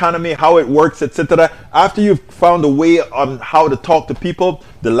with the economy, how it works, etc., after you've found a way on how to talk to people,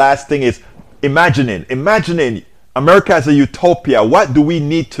 the last thing is imagining America as a utopia. What do we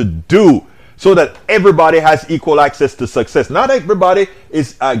need to do so that everybody has equal access to success? Not everybody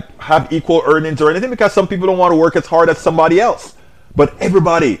is have equal earnings or anything, because some people don't want to work as hard as somebody else, but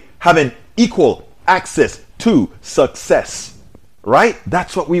everybody having equal access to success, right?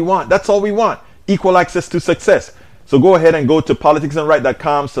 That's what we want. That's all we want. Equal access to success. So go ahead and go to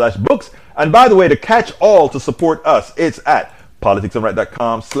politicsdoneright.com/books. And by the way, to catch all to support us, it's at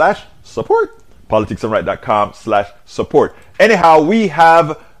politicsdoneright.com/support. politicsdoneright.com/support. Anyhow, we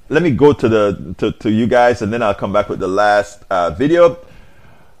have, let me go to you guys, and then I'll come back with the last video.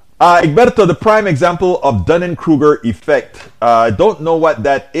 Egberto, the prime example of Dunning-Kruger effect. I don't know what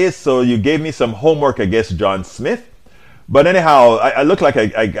that is, so you gave me some homework, I guess, John Smith. But anyhow, I look like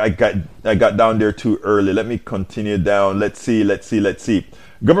I got down there too early. Let me continue down. Let's see.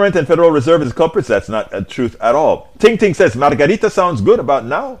 Government and Federal Reserve is culprits. That's not a truth at all. Ting Ting says, Margarita sounds good about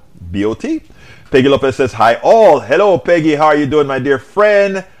now. BOT. Peggy Lopez says, hi all. Hello, Peggy. How are you doing, my dear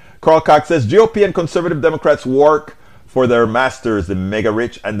friend? Carl Cox says, GOP and conservative Democrats work for their masters, the mega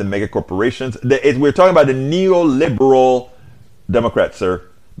rich and the mega corporations. We're talking about the neoliberal Democrats, sir,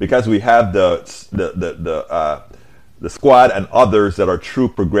 because we have the squad and others that are true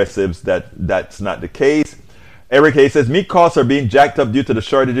progressives. That's not the case. Eric Hayes says, meat costs are being jacked up due to the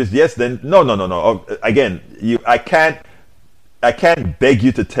shortages. Yes, then no. Again, I can't beg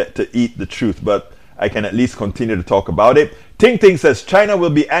you to eat the truth, but I can at least continue to talk about it. Ting Ting says, China will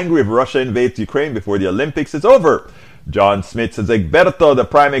be angry if Russia invades Ukraine before the Olympics is over. John Smith says, Egberto, the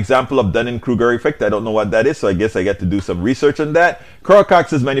prime example of Dunning-Kruger effect. I don't know what that is, so I guess I get to do some research on that. Carl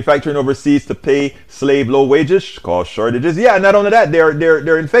Cox says, manufacturing overseas to pay slave low wages cause shortages. Yeah, not only that,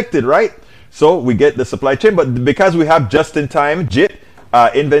 they're infected, right? So we get the supply chain, but because we have just-in-time JIT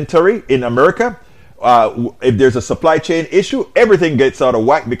inventory in America, if there's a supply chain issue, everything gets out of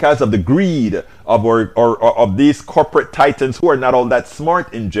whack because of the greed of these corporate titans who are not all that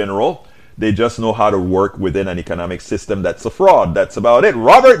smart in general. They just know how to work within an economic system that's a fraud. That's about it.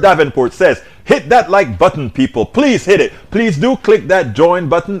 Robert Davenport says, hit that like button, people. Please hit it. Please do click that join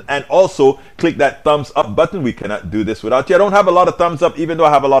button and also click that thumbs up button. We cannot do this without you. I don't have a lot of thumbs up, even though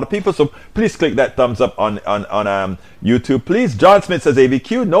I have a lot of people. So please click that thumbs up on YouTube, please. John Smith says,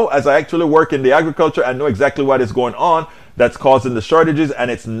 ABQ. No, as I actually work in the agriculture and know exactly what is going on that's causing the shortages,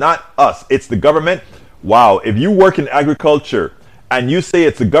 and it's not us. It's the government. Wow. If you work in agriculture and you say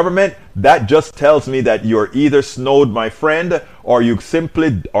it's the government, that just tells me that you're either snowed, my friend, or you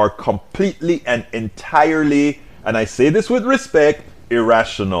simply are completely and entirely, and I say this with respect,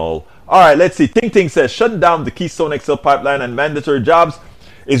 irrational. All right, let's see. Ting Ting says, shutting down the Keystone XL pipeline and mandatory jobs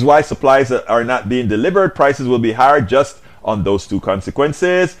is why supplies are not being delivered. Prices will be higher just on those two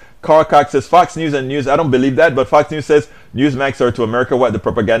consequences. Carl Cox says, Fox News and News, I don't believe that, but Fox News says, Newsmax are to America what the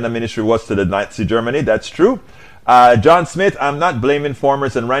propaganda ministry was to the Nazi Germany. That's true. John Smith, I'm not blaming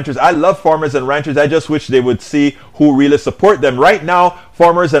farmers and ranchers. I love farmers and ranchers. I just wish they would see who really support them. Right now,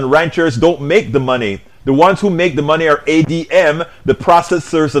 farmers and ranchers don't make the money. The ones who make the money are ADM, the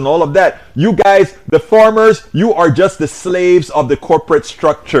processors and all of that. You guys, the farmers, you are just the slaves of the corporate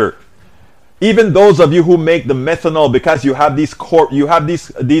structure. Even those of you who make the methanol, because you have these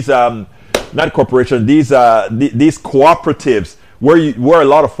not corporations, these cooperatives where a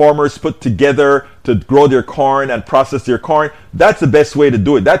lot of farmers put together to grow their corn and process their corn. That's the best way to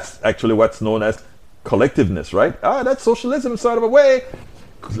do it. That's actually what's known as collectiveness, right? That's socialism sort of a way.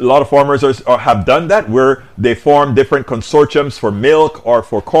 A lot of farmers have done that, where they form different consortiums for milk or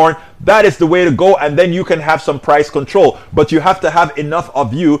for corn. That is the way to go, and then you can have some price control. But you have to have enough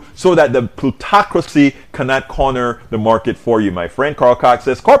of you so that the plutocracy cannot corner the market for you, my friend. Carl Cox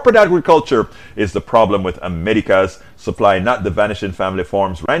says, corporate agriculture is the problem with America's supply, not the vanishing family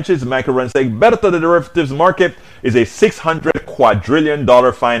farms, ranches. Michael Run saying, Berta, the derivatives market is a $600 quadrillion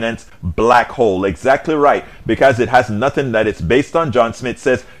finance black hole. Exactly right, because it has nothing that it's based on. John Smith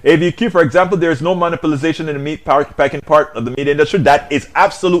says, AVQ, for example, there is no monopolization in the meat packing part of the meat industry. That is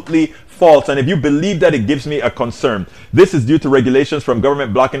absolutely false, and if you believe that, it gives me a concern. This is due to regulations from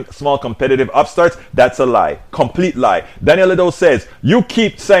government blocking small competitive upstarts. That's a lie, complete lie. Daniel Lido says, you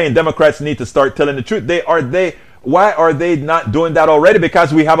keep saying Democrats need to start telling the truth. Why are they not doing that already?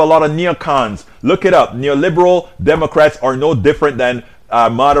 Because we have a lot of neocons. Look it up. Neoliberal Democrats are no different than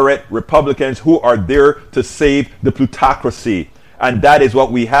moderate Republicans who are there to save the plutocracy. And that is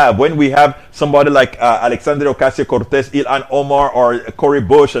what we have. When we have somebody like Alexandria Ocasio-Cortez, Ilhan Omar, or Cory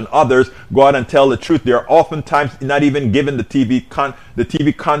Bush and others go out and tell the truth, they're oftentimes not even given the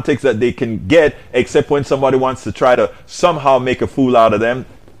TV context that they can get, except when somebody wants to try to somehow make a fool out of them.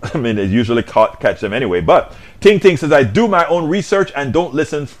 I mean, they usually catch them anyway. But Ting Ting says, I do my own research and don't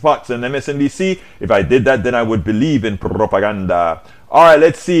listen to Fox and MSNBC. If I did that, then I would believe in propaganda. All right,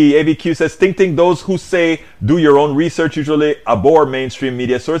 let's see. AVQ says, Ting Ting, those who say do your own research usually abhor mainstream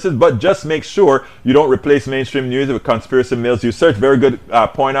media sources, but just make sure you don't replace mainstream news with conspiracy mills you search. Very good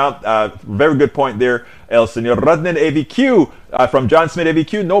point out. Very good point there, El Senor Radnin. AVQ from John Smith.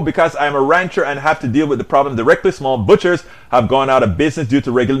 AVQ, no, because I'm a rancher and have to deal with the problem directly. Small butchers have gone out of business due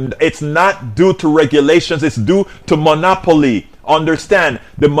to regulations. It's not due to regulations. It's due to monopoly. Understand,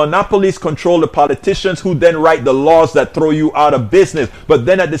 the monopolies control the politicians who then write the laws that throw you out of business. But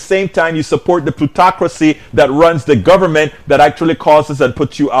then at the same time, you support the plutocracy that runs the government that actually causes and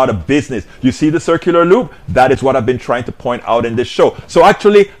puts you out of business. You see the circular loop? That is what I've been trying to point out in this show. So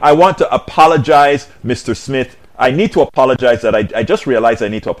actually, I want to apologize, Mr. Smith. I need to apologize that I just realized I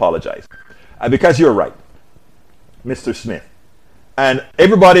need to apologize. Because you're right, Mr. Smith. And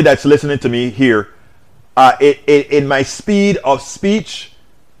everybody that's listening to me here, in my speed of speech,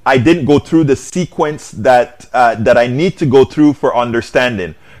 I didn't go through the sequence that I need to go through for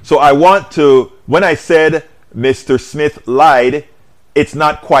understanding. So I want to, when I said Mr. Smith lied, it's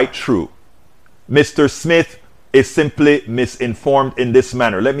not quite true. Mr. Smith is simply misinformed in this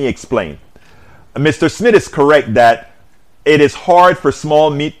manner. Let me explain. Mr. Smith is correct that it is hard for small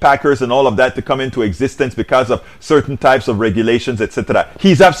meat packers and all of that to come into existence because of certain types of regulations, etc.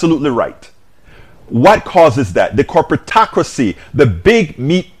 He's absolutely right. What causes that? The corporatocracy, the big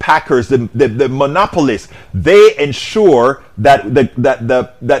meat packers, the monopolists, they ensure that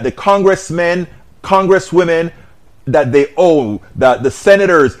the congressmen, congresswomen that they own, that the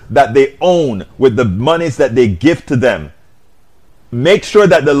senators that they own with the monies that they give to them, make sure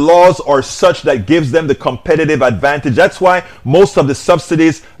that the laws are such that gives them the competitive advantage. That's why most of the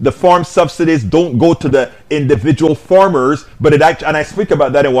subsidies, the farm subsidies, don't go to the individual farmers, but it actually, and I speak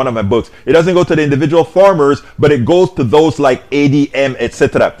about that in one of my books, it doesn't go to the individual farmers, but it goes to those like ADM,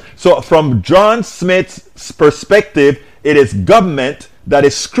 etc. So from John Smith's perspective, it is government that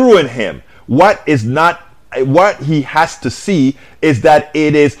is screwing him. What he has to see is that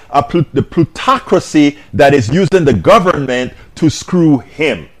it is the plutocracy that is using the government to screw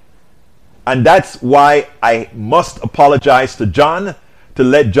him. And that's why I must apologize to John, to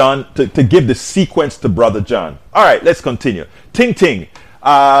let John, to give the sequence to Brother John. All right, let's continue. Ting Ting.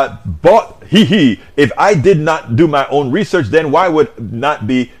 But if I did not do my own research, then why would not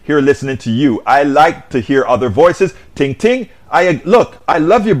be here listening to you? I like to hear other voices. Ting Ting. I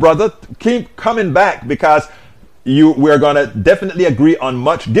love you, brother. Keep coming back because we're going to definitely agree on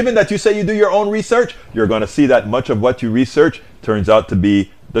much. Given that you say you do your own research, you're going to see that much of what you research turns out to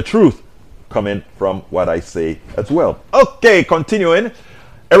be the truth coming from what I say as well. Okay, continuing.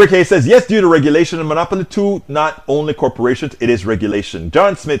 Eric A says, yes, due to regulation and monopoly too, not only corporations, it is regulation.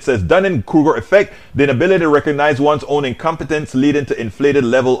 John Smith says, Dunning-Kruger effect, the inability to recognize one's own incompetence leading to inflated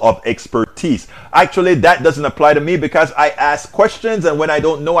level of expertise. Actually, that doesn't apply to me because I ask questions and when I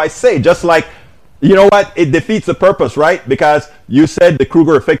don't know, I say, just like, you know what? It defeats the purpose, right? Because you said the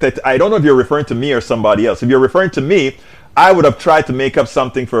Kruger effect. I don't know if you're referring to me or somebody else. If you're referring to me, I would have tried to make up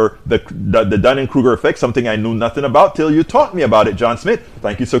something for the Dunning-Kruger effect, something I knew nothing about till you taught me about it, John Smith.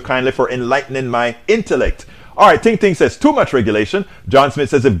 Thank you so kindly for enlightening my intellect. All right, Ting Ting says, too much regulation. John Smith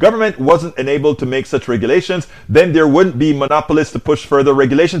says, if government wasn't enabled to make such regulations, then there wouldn't be monopolists to push further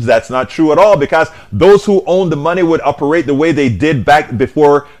regulations. That's not true at all because those who own the money would operate the way they did back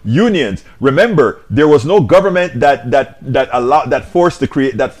before unions. Remember, there was no government that forced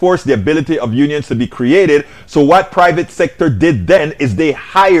the ability of unions to be created. So what private sector did then is they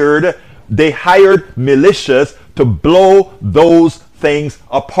hired militias to blow those things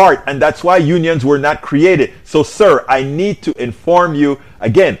apart, and that's why unions were not created. So sir, I need to inform you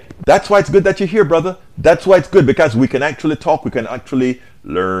again. That's why it's good that you're here, brother. That's why it's good, because we can actually talk, we can actually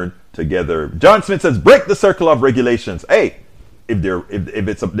learn together. John Smith says, break the circle of regulations. Hey, if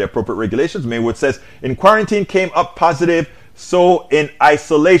it's the appropriate regulations. Maywood says, in quarantine came up positive, so in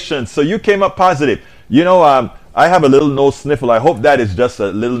isolation. So you came up positive. You know, I have a little nose sniffle. I hope that is just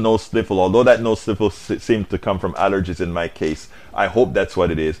a little nose sniffle, although that nose sniffle seems to come from allergies in my case. I hope that's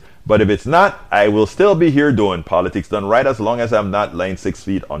what it is. But if it's not, I will still be here doing Politics Done Right as long as I'm not laying 6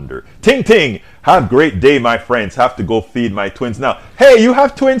 feet under. Ting Ting, have a great day, my friends. Have to go feed my twins now. Hey, you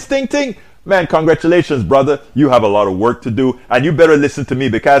have twins, Ting Ting? Man, congratulations, brother. You have a lot of work to do, and you better listen to me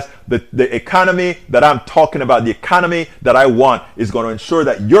because the economy that I'm talking about, the economy that I want, is going to ensure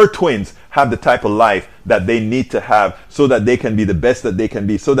that your twins have the type of life that they need to have so that they can be the best that they can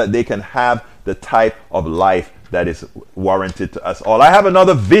be, so that they can have the type of life that is warranted to us all. I have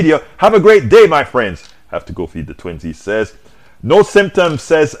another video. Have a great day, my friends. Have to go feed the twins, he says. No symptoms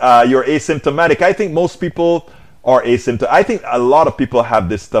says you're asymptomatic. I think most people are asymptomatic. I think a lot of people have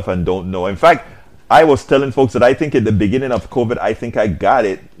this stuff and don't know. In fact, I was telling folks that I think at the beginning of COVID, I think I got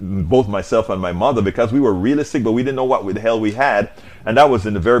it, both myself and my mother, because we were really sick, but we didn't know what the hell we had. And that was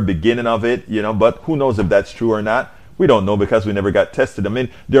in the very beginning of it, you know, but who knows if that's true or not. We don't know because we never got tested. I mean,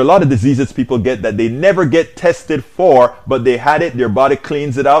 there are a lot of diseases people get that they never get tested for, but they had it, their body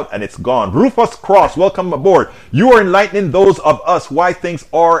cleans it out, and it's gone. Rufus Cross, welcome aboard. You are enlightening those of us why things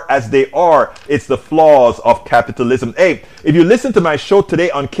are as they are. It's the flaws of capitalism. Hey, if you listen to my show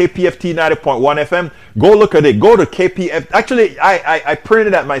today on KPFT 90.1 FM, go look at it. Go to KPF. Actually, I printed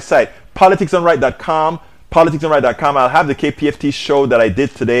it at my site, politicsdoneright.com. politicsdoneright.com. I'll have the KPFT show that I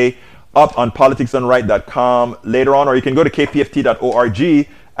did today up on politicsdoneright.com later on, or you can go to kpft.org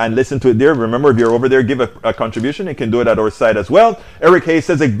and listen to it there. Remember, if you're over there, give a contribution. You can do it at our site as well. Eric Hayes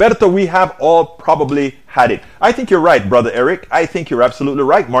says, Egberto, we have all probably had it. I think you're right, brother Eric. I think you're absolutely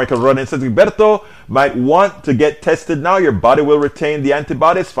right. Michael Rodden says, Egberto might want to get tested now. Your body will retain the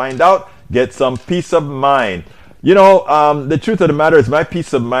antibodies. Find out. Get some peace of mind. You know, the truth of the matter is my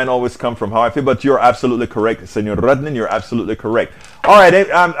peace of mind always comes from how I feel, but you're absolutely correct, Senor Rodden. You're absolutely correct. All right,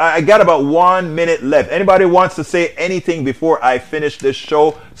 I got about 1 minute left. Anybody wants to say anything before I finish this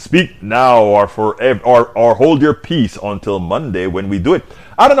show? Speak now or forever, or hold your peace until Monday when we do it.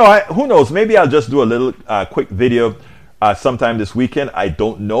 I don't know. Who knows? Maybe I'll just do a little quick video sometime this weekend. I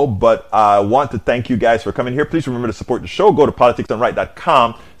don't know, but I want to thank you guys for coming here. Please remember to support the show. Go to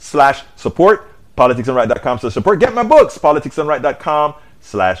politicsdoneright.com/support. politicsdoneright.com/support. Get my books,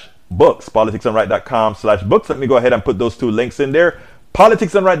 politicsdoneright.com/books. politicsdoneright.com/books. Let me go ahead and put those two links in there.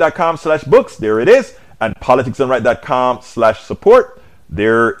 politicsdoneright.com/books. There it is. And politicsdoneright.com/support.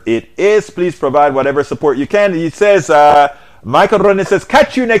 There it is. Please provide whatever support you can. He says, Michael Rodney says,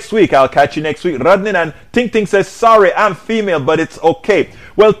 catch you next week. I'll catch you next week. Rodney. And Ting Ting says, sorry, I'm female, but it's okay.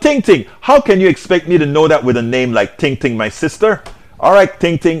 Well, Ting Ting, how can you expect me to know that with a name like Ting Ting, my sister? All right,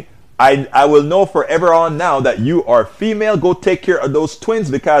 Ting Ting. I will know forever on now that you are female. Go take care of those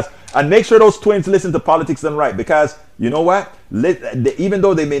twins and make sure those twins listen to Politics Done Right, because you know what? Even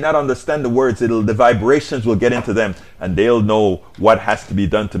though they may not understand the words, the vibrations will get into them and they'll know what has to be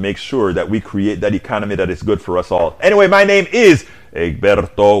done to make sure that we create that economy that is good for us all. Anyway, my name is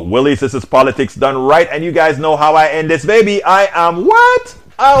Egberto Willies. This is Politics Done Right, and you guys know how I end this, baby. I am what?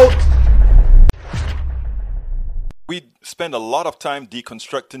 Out. We spend a lot of time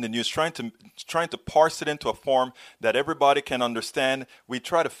deconstructing the news, trying to parse it into a form that everybody can understand. We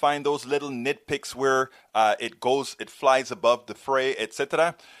try to find those little nitpicks where it flies above the fray,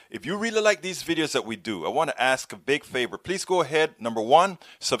 etc. If you really like these videos that we do, I want to ask a big favor. Please go ahead. Number 1,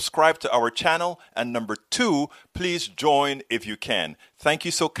 subscribe to our channel. And number 2, please join if you can. Thank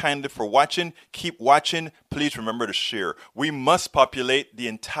you so kindly for watching. Keep watching. Please remember to share. We must populate the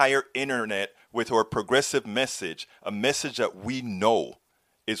entire internet with our progressive message, a message that we know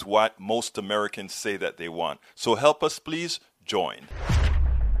is what most Americans say that they want. So help us, please join.